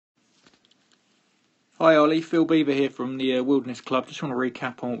Hi Ollie, Beever here from the Wilderness Club. Just want to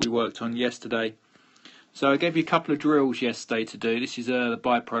recap on what we worked on yesterday. So I gave you a couple of drills yesterday to do. This is the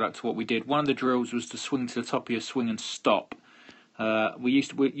byproduct of what we did. One of the drills was to swing to the top of your swing and stop. We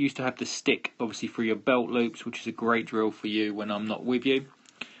used to have the stick, obviously, for your belt loops, which is a great drill for you when I'm not with you.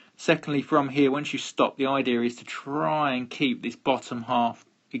 Secondly, from here, once you stop, the idea is to try and keep this bottom half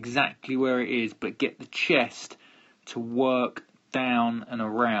exactly where it is, but get the chest to work down and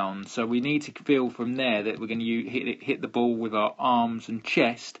around. So we need to feel from there that we're going to hit the ball with our arms and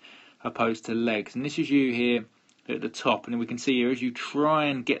chest opposed to legs. And this is you here at the top, and then we can see here as you try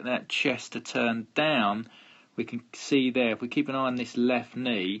and get that chest to turn down, we can see there, if we keep an eye on this left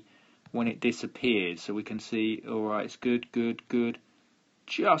knee when it disappears, so we can see, alright, it's good,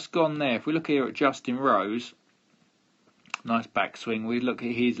 just gone there. If we look here at Justin Rose, nice backswing, we look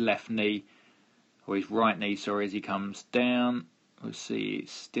at his left knee, or his right knee, sorry, as he comes down. We'll see,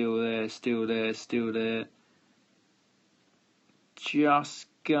 it's still there. Just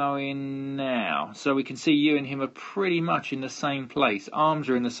going now. So we can see you and him are pretty much in the same place. Arms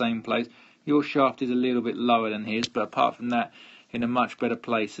are in the same place. Your shaft is a little bit lower than his, but apart from that, in a much better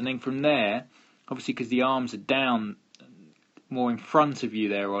place. And then from there, obviously because the arms are down more in front of you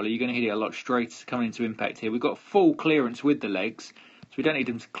there, Ollie, you're going to hit it a lot straighter coming into impact here. We've got full clearance with the legs, so we don't need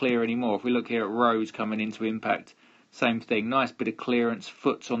them to clear anymore. If we look here at Rose coming into impact, same thing, nice bit of clearance,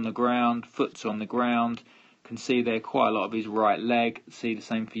 foot's on the ground, can see there quite a lot of his right leg, see the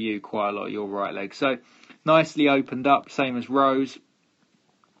same for you, quite a lot of your right leg. So nicely opened up, same as Rose.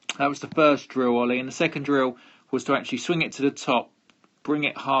 That was the first drill, Ollie, and the second drill was to actually swing it to the top, bring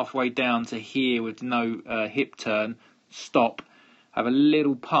it halfway down to here with no hip turn, stop, have a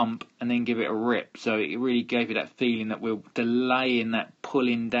little pump, and then give it a rip. So it really gave you that feeling that we're delaying that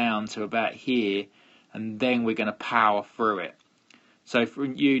pulling down to about here, and then we're going to power through it. So for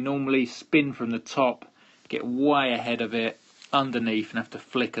you, normally spin from the top, get way ahead of it, underneath, and have to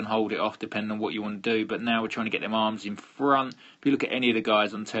flick and hold it off depending on what you want to do. But now we're trying to get them arms in front. If you look at any of the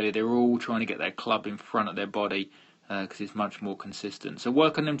guys on telly, they're all trying to get their club in front of their body because it's much more consistent. So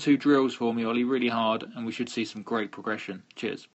work on them two drills for me, Ollie, really hard, and we should see some great progression. Cheers.